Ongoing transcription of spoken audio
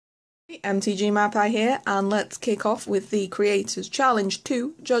MTG Mapper here, and let's kick off with the creaYTors Challenge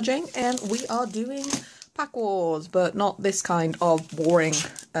 2 judging, and we are doing pack wars, but not this kind of boring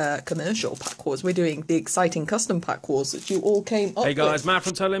commercial pack wars. We're doing the exciting custom pack wars that you all came up with. Hey guys, Matt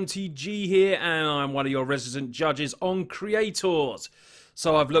from MTG here, and I'm one of your resident judges on creaYTors.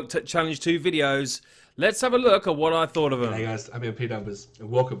 So I've looked at Challenge 2 videos. Let's have a look at what I thought of them. Hey guys, I'm MP Numbers, and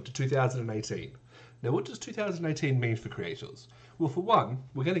welcome to 2018. Now, what does 2018 mean for creaYTors? Well, for one,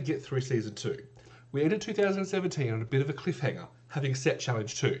 we're going to get through Season 2. We ended 2017 on a bit of a cliffhanger, having set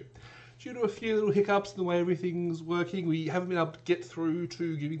Challenge 2. Due to a few little hiccups in the way everything's working, we haven't been able to get through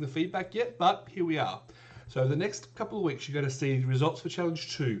to giving the feedback yet, but here we are. So over the next couple of weeks, you're going to see the results for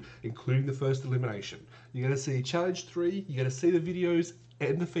Challenge 2, including the first elimination. You're going to see Challenge 3, you're going to see the videos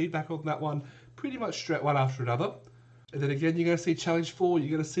and the feedback on that one, pretty much straight one after another. And then again, you're going to see Challenge 4, you're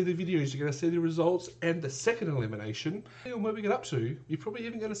going to see the videos, you're going to see the results and the second elimination. Depending on where we get up to, you're probably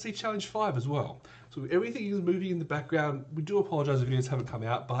even going to see Challenge 5 as well. So everything is moving in the background. We do apologise if videos haven't come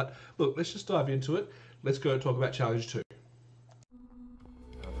out, but look, let's just dive into it. Let's go talk about Challenge 2.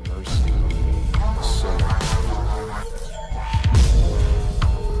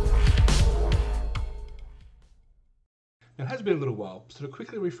 It has been a little while, so to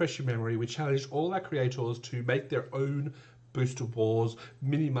quickly refresh your memory, we challenged all our creaYTors to make their own booster wars,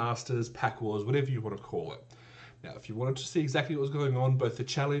 mini masters, pack wars, whatever you want to call it. Now, if you wanted to see exactly what was going on, both the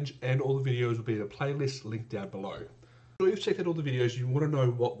challenge and all the videos will be in a playlist linked down below. So if you've checked out all the videos, you want to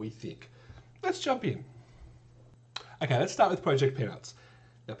know what we think. Let's jump in. Okay, let's start with Project Peanuts.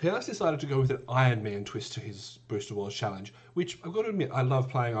 Now, Peanuts decided to go with an Iron Man twist to his Booster Wars challenge, which I've got to admit, I love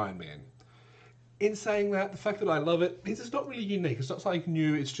playing Iron Man. In saying that, the fact that I love it means it's not really unique. It's not something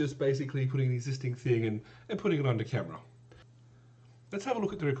new, it's just basically putting an existing thing and putting it onto camera. Let's have a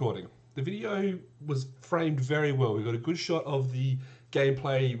look at the recording. The video was framed very well. We got a good shot of the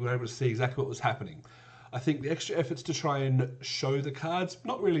gameplay. We were able to see exactly what was happening. I think the extra efforts to try and show the cards,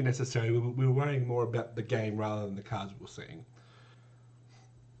 not really necessary. We were worrying more about the game rather than the cards we were seeing.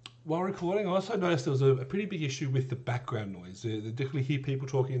 While recording, I also noticed there was a pretty big issue with the background noise. They definitely hear people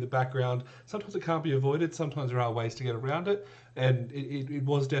talking in the background. Sometimes it can't be avoided, sometimes there are ways to get around it, and it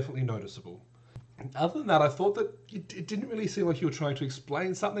was definitely noticeable. Other than that, I thought that it didn't really seem like you were trying to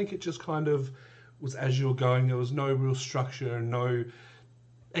explain something. It just kind of was as you were going. There was no real structure, no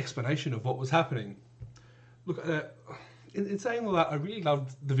explanation of what was happening. Look, in saying all that, I really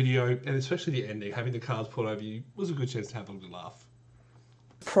loved the video, and especially the ending. Having the cards pulled over you was a good chance to have a little laugh.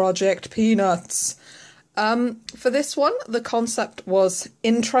 Project Peanuts. For this one, the concept was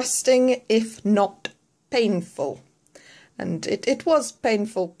interesting, if not painful. And it was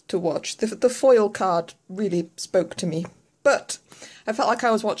painful to watch. The foil card really spoke to me. But I felt like I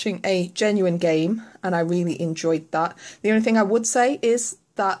was watching a genuine game, and I really enjoyed that. The only thing I would say is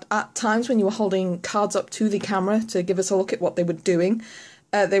that at times when you were holding cards up to the camera to give us a look at what they were doing,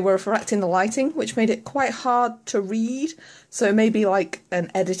 they were reflecting the lighting, which made it quite hard to read, so maybe like an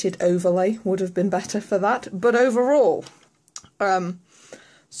edited overlay would have been better for that. But overall,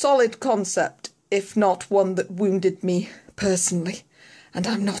 solid concept, if not one that wounded me personally, and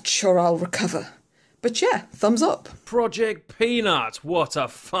I'm not sure I'll recover. But yeah, thumbs up. Project Peanut, what a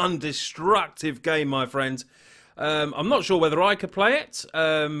fun, destructive game, my friend. I'm not sure whether I could play it. I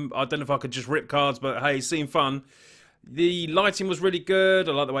don't know if I could just rip cards, but hey, it seemed fun. The lighting was really good.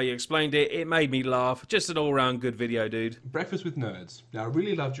 I like the way you explained it. It made me laugh. Just an all-round good video, dude. Breakfast with Nerds. Now, I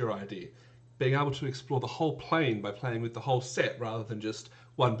really loved your idea. Being able to explore the whole plane by playing with the whole set rather than just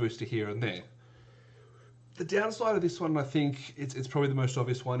one booster here and there. The downside of this one, I think, it's probably the most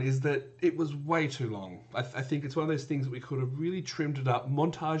obvious one, is that it was way too long. I think it's one of those things that we could have really trimmed it up,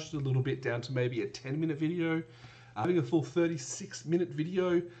 montaged it a little bit down to maybe a 10-minute video. Having a full 36-minute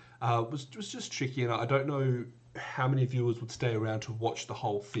video was just tricky, and I don't know how many viewers would stay around to watch the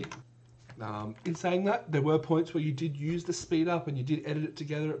whole thing. In saying that, there were points where you did use the speed up and you did edit it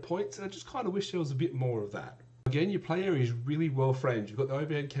together at points, and I just kind of wish there was a bit more of that. Again, your play area is really well framed. You've got the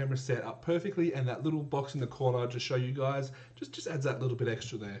overhead camera set up perfectly, and that little box in the corner to show you guys just adds that little bit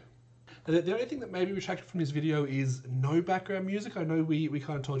extra there. And the only thing that maybe retracted from this video is no background music. I know we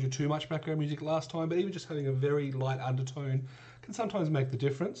kind of told you too much background music last time, but even just having a very light undertone can sometimes make the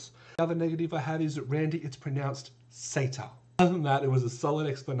difference. The other negative I had is that Randy, it's pronounced Sata. Other than that, it was a solid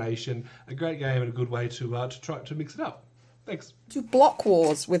explanation, a great game, and a good way to try to mix it up. Thanks. Do block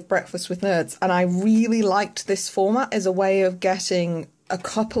wars with Breakfast with Nerds, and I really liked this format as a way of getting a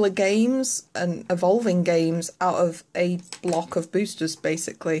couple of games and evolving games out of a block of boosters,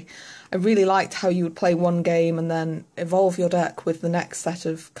 basically. I really liked how you would play one game and then evolve your deck with the next set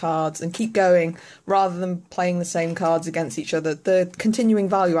of cards and keep going rather than playing the same cards against each other. The continuing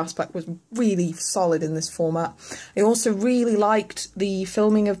value aspect was really solid in this format. I also really liked the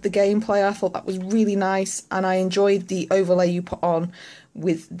filming of the gameplay. I thought that was really nice, and I enjoyed the overlay you put on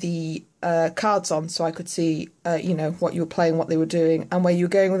with the cards on, so I could see, you know, what you were playing, what they were doing, and where you were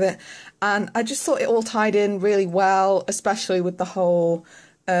going with it. And I just thought it all tied in really well, especially with the whole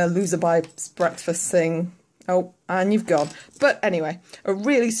loser buys breakfast thing. Oh, and you've gone. But anyway, a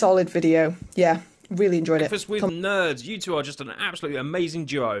really solid video. Yeah, really enjoyed it. Breakfast with Nerds, you two are just an absolutely amazing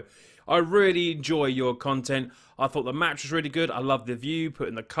duo. I really enjoy your content. I thought the match was really good. I love the view,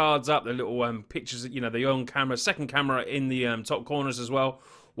 putting the cards up, the little pictures, you know, the on camera, second camera in the top corners as well,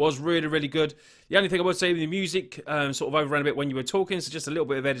 was really, really good. The only thing I would say, the music sort of overran a bit when you were talking, so just a little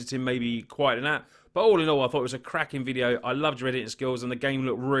bit of editing maybe quieting that. But all in all, I thought it was a cracking video. I loved your editing skills, and the game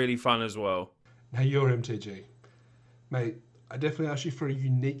looked really fun as well. Now, Yore MTG. Mate, I definitely asked you for a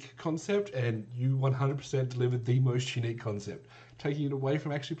unique concept, and you 100% delivered the most unique concept. Taking it away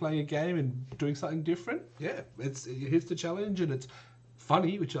from actually playing a game and doing something different, yeah, here's the challenge, and it's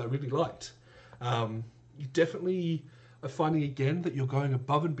funny, which I really liked. You definitely are finding again that you're going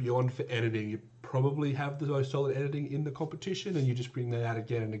above and beyond for editing. You probably have the most solid editing in the competition, and you just bring that out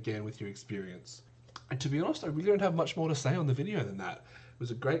again and again with your experience. And to be honest, I really don't have much more to say on the video than that. It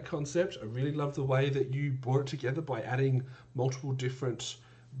was a great concept. I really loved the way that you brought it together by adding multiple different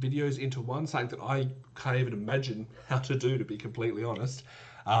videos into one, something that I can't even imagine how to do, to be completely honest.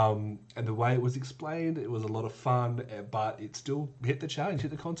 And the way it was explained, it was a lot of fun, but it still hit the challenge,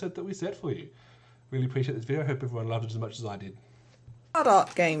 hit the concept that we set for you. Really appreciate this video. I hope everyone loved it as much as I did. Card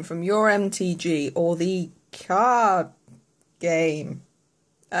art game from Yore MTG, or the card game.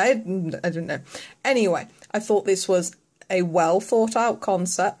 I don't know. Anyway, I thought this was a well thought out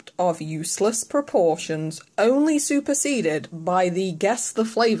concept of useless proportions, only superseded by the Guess the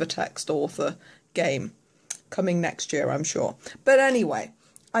Flavor Text author game, coming next year, I'm sure. But anyway,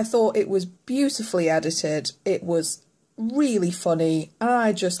 I thought it was beautifully edited, it was really funny, and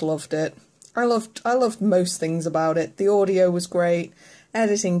I just loved it. I loved most things about it. The audio was great,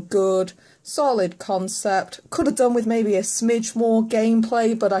 editing good, solid concept. Could have done with maybe a smidge more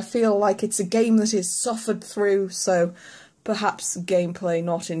gameplay, but I feel like it's a game that is suffered through, so perhaps gameplay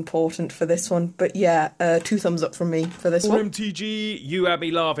not important for this one. But yeah, 2 thumbs up from me for this one. MTG, you had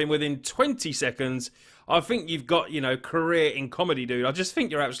me laughing within 20 seconds. I think you've got, you know, career in comedy, dude. I just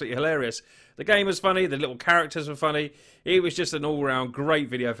think you're absolutely hilarious. The game was funny, the little characters were funny. It was just an all-round great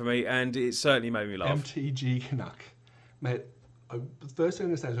video for me, and it certainly made me laugh. MTG Canuck. Mate, the first thing I'm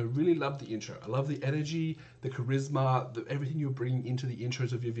going to say is I really love the intro. I love the energy, the charisma, everything you're bringing into the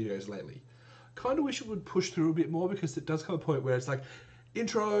intros of your videos lately. Kind of wish it would push through a bit more, because it does come a point where it's like,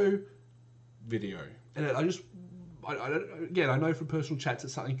 intro, video. And I know from personal chats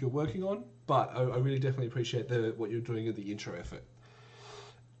it's something you're working on, but I really definitely appreciate what you're doing in the intro effort.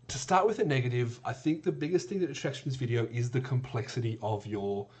 To start with a negative, I think the biggest thing that detracts from this video is the complexity of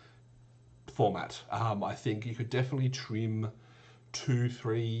your format. I think you could definitely trim 2,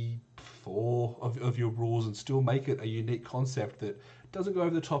 3, 4 of your rules and still make it a unique concept that doesn't go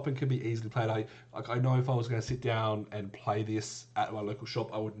over the top and can be easily played. I know if I was going to sit down and play this at my local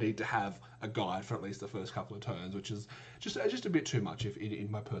shop, I would need to have a guide for at least the first couple of turns, which is just a bit too much in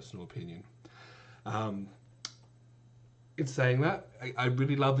my personal opinion. In saying that, I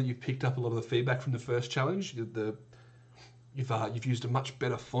really love that you've picked up a lot of the feedback from the first challenge. You've used a much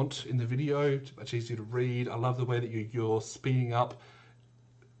better font in the video, it's much easier to read. I love the way that you're speeding up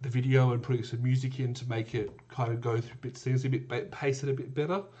the video and putting some music in to make it kind of go through a bit seamlessly, pace it a bit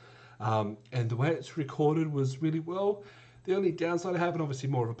better. And the way it's recorded was really well. The only downside I have, and obviously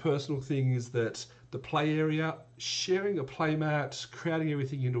more of a personal thing, is that the play area, sharing a playmat, crowding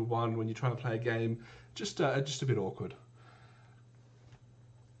everything into one when you're trying to play a game, just a bit awkward.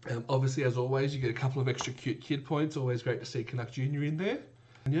 Obviously, as always, you get a couple of extra cute kid points. Always great to see Canuck Jr. in there.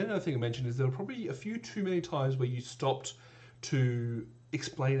 And the other thing I mentioned is there were probably a few too many times where you stopped to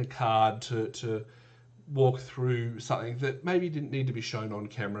explain a card, to walk through something that maybe didn't need to be shown on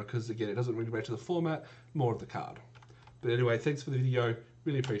camera, because again, it doesn't really relate to the format, more of the card. But anyway, thanks for the video.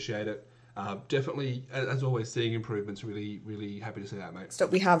 Really appreciate it. Definitely, as always, seeing improvements. Really happy to see that, mate. Next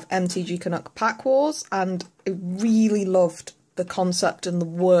up, we have MTG Canuck Pack Wars, and I really loved the concept and the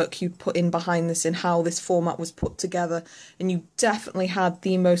work you put in behind this and how this format was put together, and you definitely had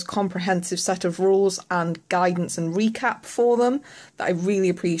the most comprehensive set of rules and guidance and recap for them that I really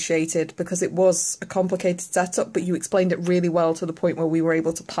appreciated, because it was a complicated setup, but you explained it really well to the point where we were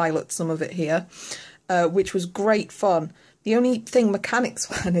able to pilot some of it here, which was great fun. The only thing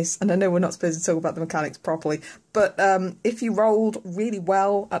mechanics-wise, and I know we're not supposed to talk about the mechanics properly, but if you rolled really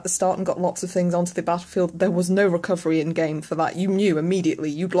well at the start and got lots of things onto the battlefield, there was no recovery in-game for that. You knew immediately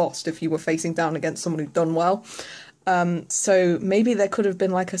you'd lost if you were facing down against someone who'd done well. So maybe there could have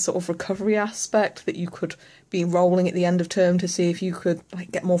been like a sort of recovery aspect that you could be rolling at the end of term to see if you could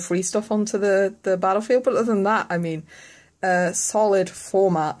like get more free stuff onto the battlefield. But other than that, I mean, solid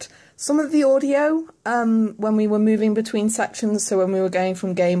format. Some of the audio, when we were moving between sections, so when we were going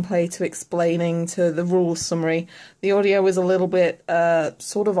from gameplay to explaining to the rules summary, the audio was a little bit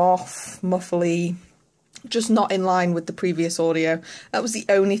sort of off, muffly, just not in line with the previous audio. That was the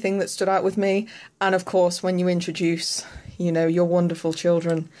only thing that stood out with me. And of course, when you introduce, you know, your wonderful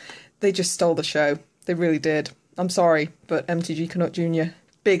children, they just stole the show. They really did. I'm sorry, but MTG Canuck Jr.,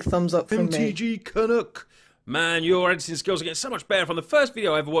 big thumbs up from me. MTG Canuck! Man, your editing skills are getting so much better. From the first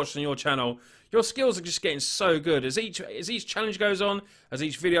video I ever watched on your channel, your skills are just getting so good. As each challenge goes on, as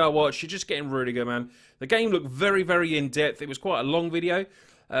each video I watch, you're just getting really good, man. The game looked very, very in-depth. It was quite a long video,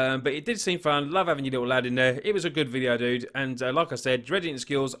 but it did seem fun. Love having your little lad in there. It was a good video, dude. And like I said, your editing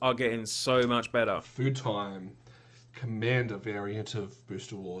skills are getting so much better. Foodtime, Commander variant of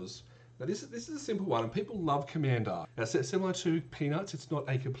Booster Wars. Now this is a simple one, and people love Commander. Now, similar to Peanuts, it's not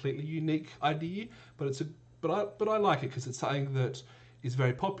a completely unique idea, but it's a But I like it because it's something that is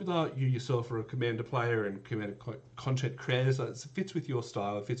very popular. You yourself are a Commander player and Commander content creator, so it fits with your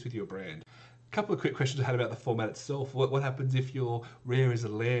style, it fits with your brand. A couple of quick questions I had about the format itself. What happens if your rare is a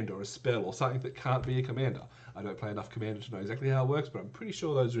land or a spell or something that can't be a Commander? I don't play enough Commander to know exactly how it works, but I'm pretty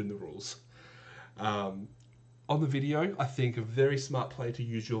sure those are in the rules. On the video, I think a very smart play to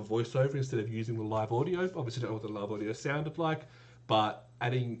use your voiceover instead of using the live audio. Obviously, don't know what the live audio sounded like, but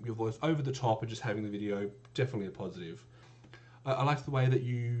adding your voice over the top and just having the video, definitely a positive. I liked the way that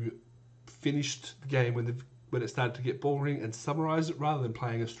you finished the game when it started to get boring and summarised it rather than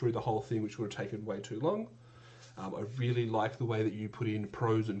playing us through the whole thing, which would have taken way too long. I really like the way that you put in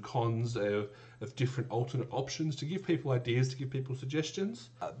pros and cons of different alternate options to give people ideas, to give people suggestions.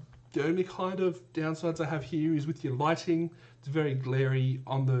 The only kind of downsides I have here is with your lighting. It's very glary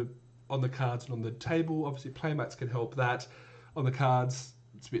on the cards and on the table. Obviously, playmats can help that. On the cards,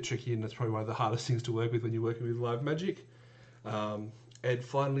 it's a bit tricky, and that's probably one of the hardest things to work with when you're working with live magic. And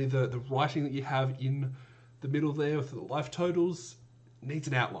finally, the writing that you have in the middle there with the life totals needs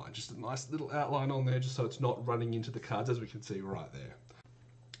an outline, just a nice little outline on there, just so it's not running into the cards, as we can see right there.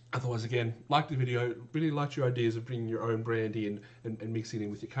 Otherwise, again, liked the video, really liked your ideas of bringing your own brand in and mixing in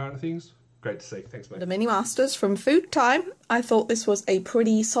with your current things. Great to see. Thanks, mate. The Mini Masters from Foodtime. I thought this was a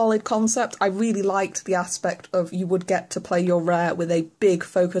pretty solid concept. I really liked the aspect of you would get to play your rare with a big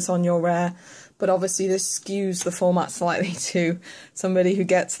focus on your rare, but obviously this skews the format slightly to somebody who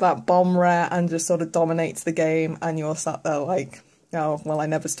gets that bomb rare and just sort of dominates the game, and you're sat there like, oh, well, I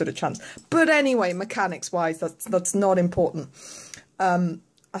never stood a chance. But anyway, mechanics-wise, that's not important.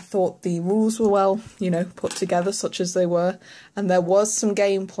 I thought the rules were well, you know, put together, such as they were, and there was some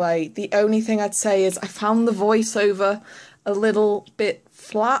gameplay. The only thing I'd say is I found the voiceover a little bit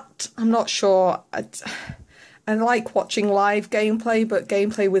flat. I'm not sure. I like watching live gameplay, but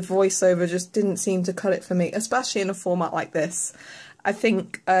gameplay with voiceover just didn't seem to cut it for me, especially in a format like this. I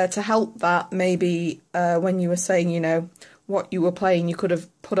think to help that, maybe when you were saying, you know, what you were playing, you could have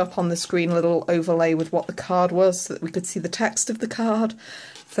put up on the screen a little overlay with what the card was so that we could see the text of the card.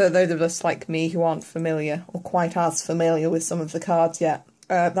 For those of us like me who aren't familiar or quite as familiar with some of the cards yet,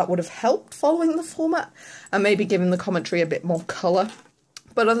 that would have helped following the format and maybe given the commentary a bit more colour.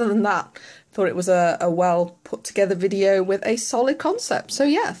 But other than that, I thought it was a well put together video with a solid concept. So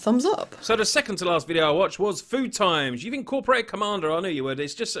yeah, thumbs up. So the second to last video I watched was Foodtime. You've incorporated Commander, I knew you would.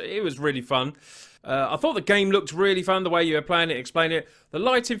 It was really fun. I thought the game looked really fun, the way you were playing it, explaining it. The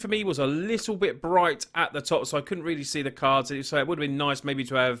lighting for me was a little bit bright at the top, so I couldn't really see the cards. So it would have been nice maybe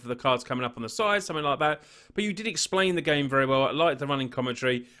to have the cards coming up on the side, something like that. But you did explain the game very well. I liked the running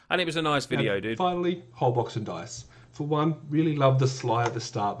commentary, and it was a nice video, dude. Finally, whole box and dice. For one, really loved the slide at the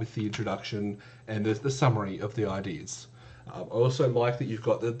start with the introduction and the summary of the ideas. I also like that you've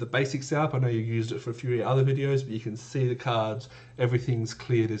got the basics up. I know you used it for a few other videos, but you can see the cards. Everything's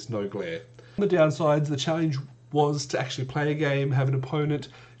clear, there's no glare. On the downsides, the challenge was to actually play a game, have an opponent.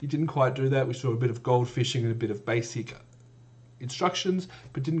 You didn't quite do that. We saw a bit of gold fishing and a bit of basic instructions,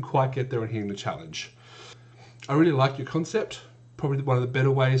 but didn't quite get there on hitting the challenge. I really like your concept. Probably one of the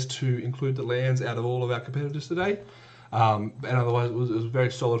better ways to include the lands out of all of our competitors today. And otherwise, it was a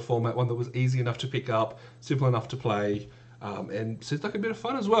very solid format, one that was easy enough to pick up, simple enough to play, and seems like a bit of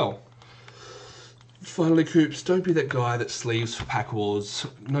fun as well. Finally, Coops, don't be that guy that sleeves for pack wars.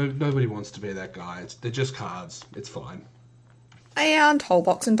 Nobody wants to be that guy. They're just cards. It's fine. And whole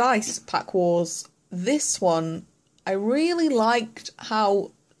box and dice pack wars. This one, I really liked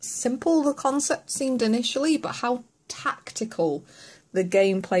how simple the concept seemed initially, but how tactical the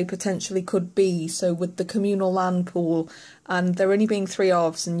gameplay potentially could be. So with the communal land pool, and there only being 3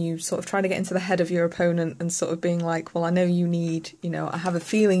 ofs, and you sort of trying to get into the head of your opponent and sort of being like, well, I know you need, you know, I have a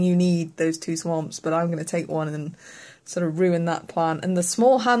feeling you need those 2 swamps, but I'm going to take one and sort of ruin that plan. And the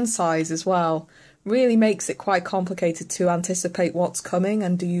small hand size as well really makes it quite complicated to anticipate what's coming,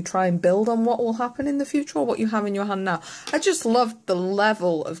 and do you try and build on what will happen in the future or what you have in your hand now. I just loved the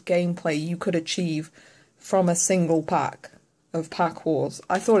level of gameplay you could achieve from a single pack of Pack Wars.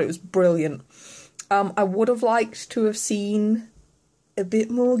 I thought it was brilliant. I would have liked to have seen a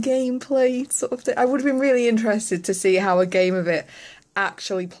bit more gameplay sort of thing. I would have been really interested to see how a game of it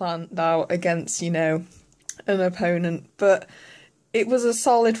actually planned out against, you know, an opponent, but it was a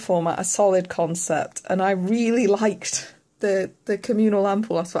solid format, a solid concept, and I really liked the communal land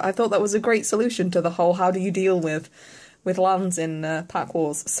pool aspect. I thought that was a great solution to the whole how do you deal with lands in Pack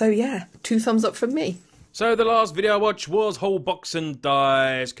Wars. So yeah, 2 thumbs up from me. So the last video I watched was Whole Box and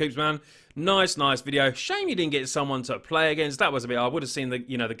Dice. Coops, man, nice video. Shame you didn't get someone to play against. That was a bit, I would have seen the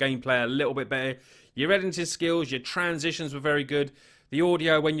gameplay a little bit better. Your editing skills, your transitions were very good. The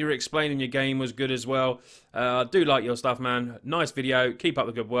audio when you were explaining your game was good as well. I do like your stuff, man. Nice video. Keep up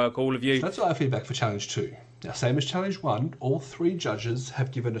the good work, all of you. So that's our feedback for Challenge 2. Now, same as Challenge 1, all 3 judges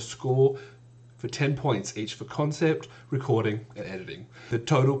have given a score for 10 points each for concept, recording, and editing. The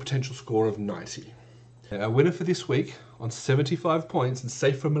total potential score of 90. Now, our winner for this week, on 75 points and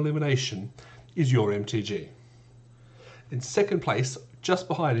safe from elimination, is Yore MTG. In second place, just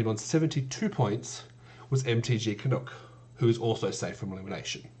behind him on 72 points, was MTG Canuck, who is also safe from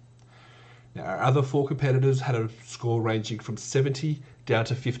elimination. Now, our other 4 competitors had a score ranging from 70 down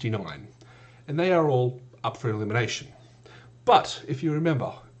to 59, and they are all up for elimination. But, if you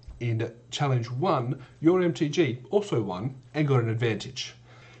remember, in Challenge 1, Yore MTG also won and got an advantage.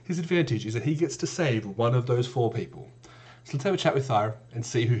 His advantage is that he gets to save one of those 4 people. So let's have a chat with Thyre and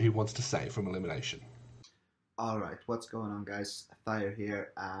see who he wants to save from elimination. Alright, what's going on, guys? Thyre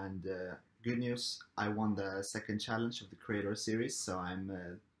here, and good news, I won the second challenge of the creaYTor series, so I'm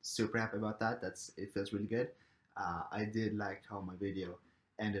super happy about that. It feels really good. I did like how my video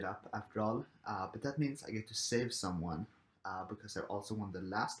ended up after all, but that means I get to save someone because I also won the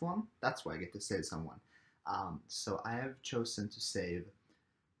last one. That's why I get to save someone. So I have chosen to save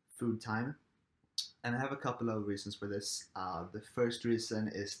Foodtime, and I have a couple of reasons for this. The first reason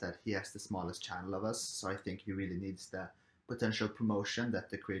is that he has the smallest channel of us, so I think he really needs the potential promotion that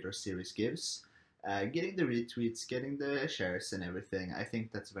the creaYTor series gives. Getting the retweets, getting the shares and everything, I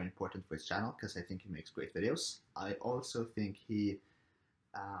think that's very important for his channel because I think he makes great videos. I also think he,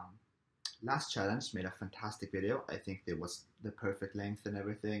 last challenge, made a fantastic video. I think it was the perfect length and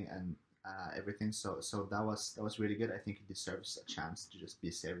everything, and so that was really good. I think he deserves a chance to just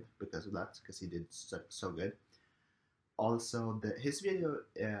be saved because of that, because he did so good. Also, his video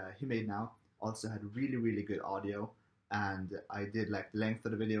he made now also had really good audio, and I did like the length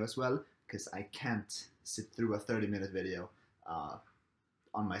of the video as well, because I can't sit through a 30-minute video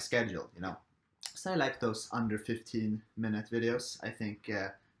on my schedule, you know. So I like those under 15-minute videos. I think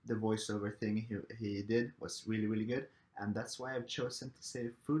the voiceover thing he did was really good, and that's why I've chosen to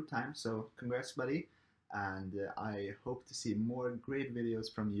save Foodtime. So congrats, buddy, and I hope to see more great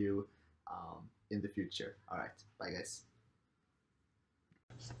videos from you in the future. Alright, bye guys.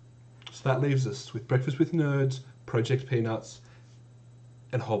 So that leaves us with Breakfast with Nerds, Project Peanuts,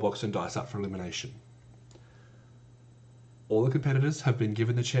 and Whole Box and Dice up for elimination. All the competitors have been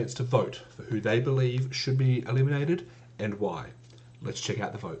given the chance to vote for who they believe should be eliminated and why. Let's check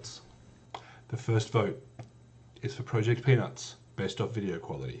out the votes. The first vote is for Project Peanuts, based off video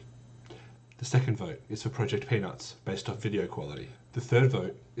quality. The second vote is for Project Peanuts, based off video quality. The third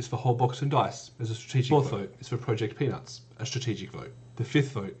vote is for Whole Box and Dice as a strategic vote. Fourth vote is for Project Peanuts, a strategic vote. The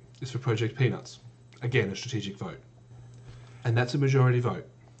fifth vote is for Project Peanuts, again a strategic vote. And that's a majority vote,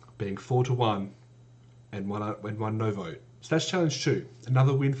 being 4-1 and one no vote. So that's Challenge 2,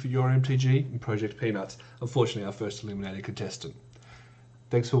 another win for Yore MTG and Project Peanuts, unfortunately our first eliminated contestant.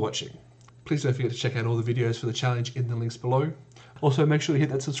 Thanks for watching. Please don't forget to check out all the videos for the challenge in the links below. Also make sure you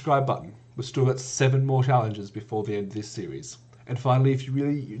hit that subscribe button. We've still got 7 more challenges before the end of this series. And finally, if you're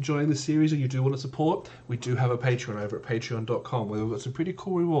really enjoying the series and you do want to support, we do have a Patreon over at patreon.com where we've got some pretty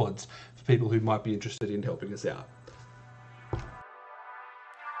cool rewards for people who might be interested in helping us out.